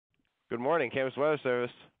Good morning, Campus Weather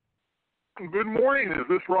Service. Good morning. Is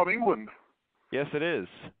this Rob Englund? Yes, it is.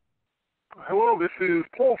 Hello, this is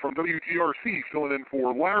Paul from WGRC filling in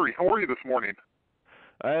for Larry. How are you this morning?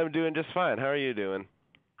 I am doing just fine. How are you doing?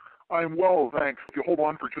 I'm well, thanks. If you hold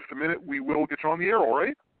on for just a minute, we will get you on the air, all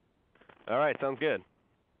right? All right, sounds good.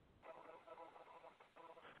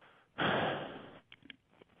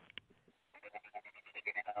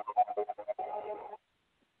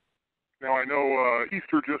 Now, I know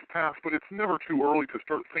Easter just passed, but it's never too early to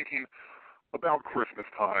start thinking about Christmas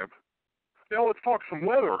time. Now, let's talk some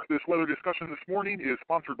weather. This weather discussion this morning is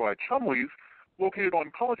sponsored by Chumley's, located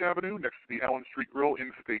on College Avenue next to the Allen Street Grill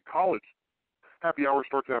in State College. Happy hour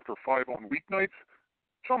starts after 5 on weeknights.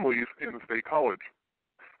 Chumley's in State College.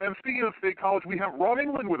 And speaking of State College, we have Rob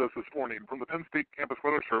Englund with us this morning from the Penn State Campus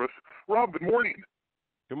Weather Service. Rob, good morning.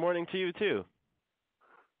 Good morning to you, too.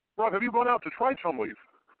 Rob, have you gone out to try Chumley's?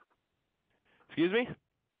 Excuse me?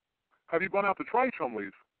 Have you gone out to try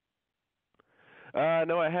Chumley's?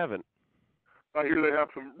 No, I haven't. I hear they have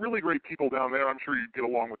some really great people down there. I'm sure you'd get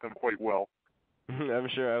along with them quite well. I'm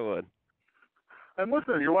sure I would. And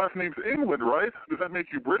listen, your last name's England, right? Does that make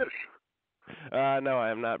you British? No, I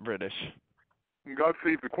am not British. And God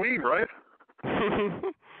save the Queen, right?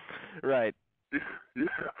 Right. Yeah.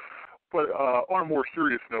 But on a more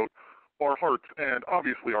serious note, our hearts and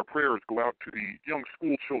obviously our prayers go out to the young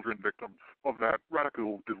school children victims of that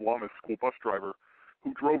radical Islamist school bus driver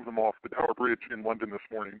who drove them off the Tower Bridge in London this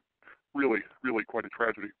morning. Really, really quite a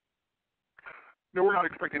tragedy. No, we're not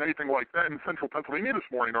expecting anything like that in central Pennsylvania this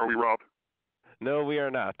morning, are we, Rob? No, we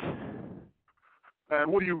are not.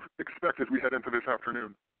 And what do you expect as we head into this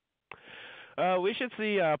afternoon? We should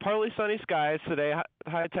see partly sunny skies today.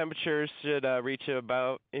 High temperatures should reach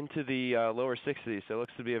about into the lower 60s, so it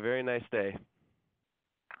looks to be a very nice day.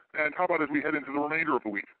 And how about as we head into the remainder of the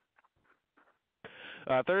week?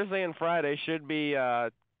 Thursday and Friday should be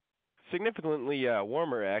significantly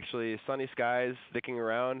warmer, actually. Sunny skies sticking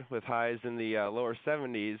around with highs in the lower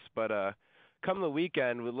 70s, but come the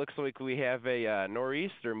weekend, it looks like we have a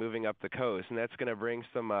nor'easter moving up the coast, and that's going to bring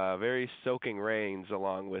some very soaking rains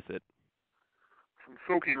along with it. Some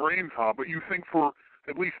soaking rains, huh? But you think for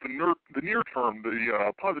at least the near term,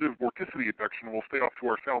 the positive vorticity advection will stay off to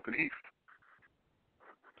our south and east?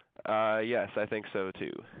 Yes, I think so,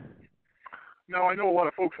 too. Now, I know a lot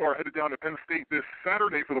of folks are headed down to Penn State this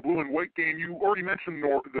Saturday for the blue and white game. You already mentioned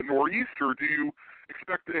the nor'easter. Do you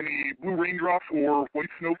expect any blue raindrops or white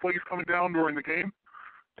snowflakes coming down during the game?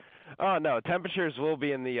 Oh, no. Temperatures will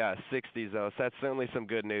be in the 60s, though, so that's certainly some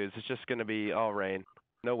good news. It's just going to be all rain.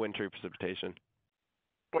 No wintry precipitation.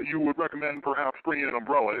 But you would recommend perhaps bringing an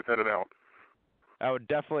umbrella if headed out? I would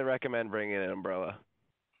definitely recommend bringing an umbrella.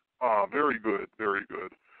 Very good, very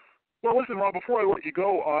good. Well, listen, Rob, before I let you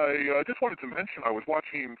go, I just wanted to mention I was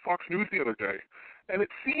watching Fox News the other day, and it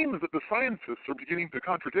seems that the scientists are beginning to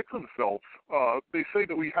contradict themselves. They say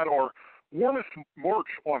that we had our warmest March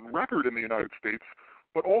on record in the United States,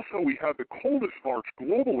 but also we had the coldest March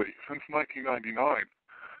globally since 1999.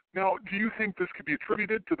 Now, do you think this could be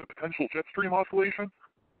attributed to the potential jet stream oscillation?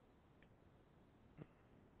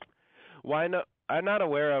 Why not? I'm not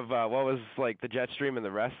aware of what was like the jet stream in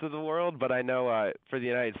the rest of the world, but I know for the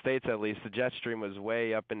United States at least, the jet stream was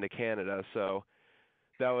way up into Canada, so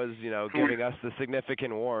that was, giving us the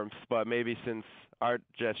significant warmth. But maybe since our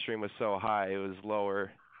jet stream was so high, it was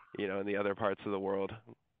lower, in the other parts of the world.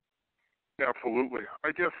 Absolutely.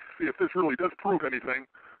 I guess if this really does prove anything,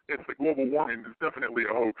 it's that global warming is definitely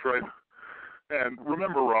a hoax, right? And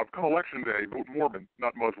remember, Rob, come election day, vote Mormon,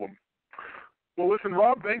 not Muslim. Well, listen,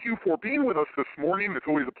 Rob, thank you for being with us this morning. It's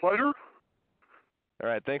always a pleasure. All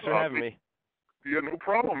right, thanks for having me. Yeah, no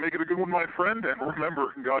problem. Make it a good one, my friend. And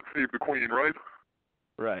remember, God save the Queen, right?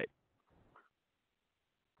 Right.